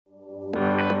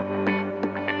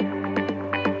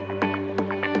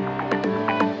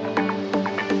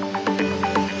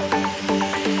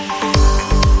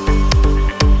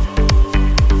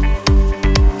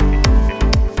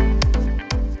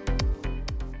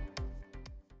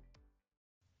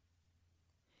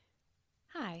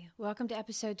Welcome to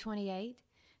episode 28.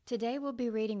 Today we'll be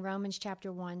reading Romans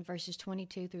chapter 1, verses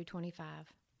 22 through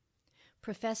 25.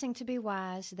 Professing to be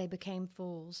wise, they became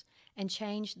fools, and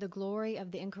changed the glory of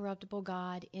the incorruptible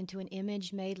God into an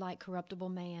image made like corruptible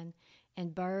man,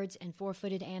 and birds and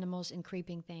four-footed animals and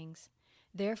creeping things.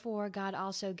 Therefore God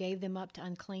also gave them up to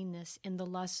uncleanness in the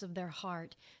lusts of their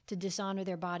heart, to dishonor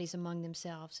their bodies among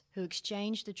themselves, who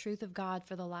exchanged the truth of God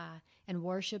for the lie, and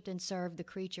worshipped and served the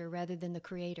creature rather than the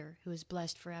Creator, who is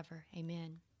blessed forever.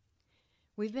 Amen.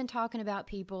 We've been talking about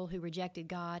people who rejected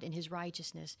God and His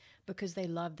righteousness because they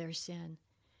loved their sin.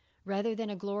 Rather than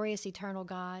a glorious eternal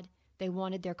God, they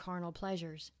wanted their carnal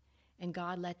pleasures, and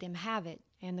God let them have it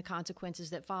and the consequences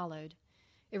that followed.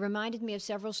 It reminded me of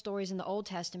several stories in the Old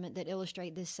Testament that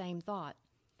illustrate this same thought.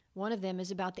 One of them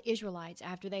is about the Israelites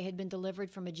after they had been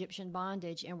delivered from Egyptian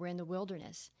bondage and were in the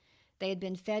wilderness. They had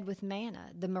been fed with manna,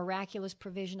 the miraculous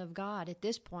provision of God at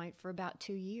this point for about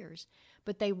 2 years,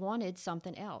 but they wanted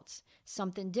something else,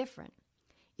 something different.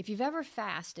 If you've ever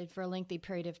fasted for a lengthy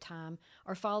period of time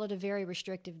or followed a very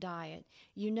restrictive diet,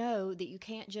 you know that you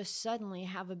can't just suddenly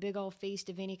have a big old feast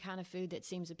of any kind of food that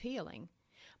seems appealing.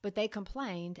 But they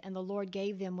complained, and the Lord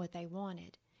gave them what they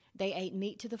wanted. They ate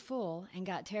meat to the full and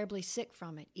got terribly sick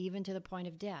from it, even to the point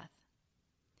of death.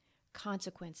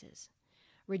 Consequences.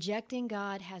 Rejecting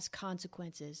God has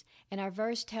consequences, and our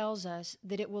verse tells us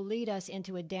that it will lead us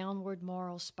into a downward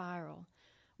moral spiral.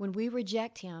 When we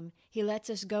reject Him, He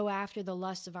lets us go after the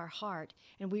lusts of our heart,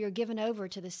 and we are given over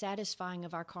to the satisfying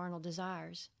of our carnal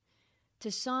desires.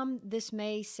 To some, this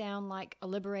may sound like a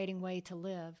liberating way to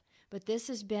live, but this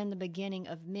has been the beginning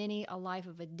of many a life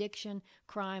of addiction,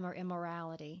 crime, or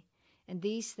immorality, and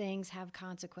these things have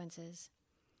consequences.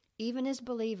 Even as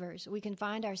believers, we can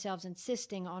find ourselves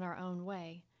insisting on our own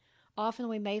way. Often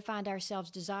we may find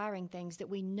ourselves desiring things that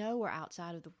we know are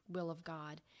outside of the will of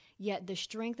God, yet the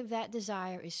strength of that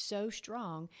desire is so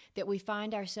strong that we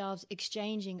find ourselves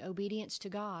exchanging obedience to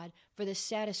God for the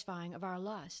satisfying of our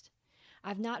lust.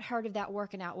 I've not heard of that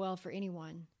working out well for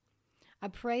anyone. I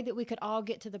pray that we could all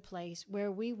get to the place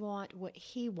where we want what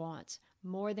He wants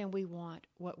more than we want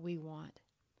what we want.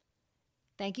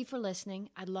 Thank you for listening.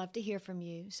 I'd love to hear from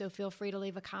you, so feel free to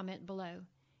leave a comment below.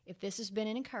 If this has been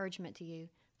an encouragement to you,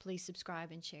 please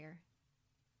subscribe and share.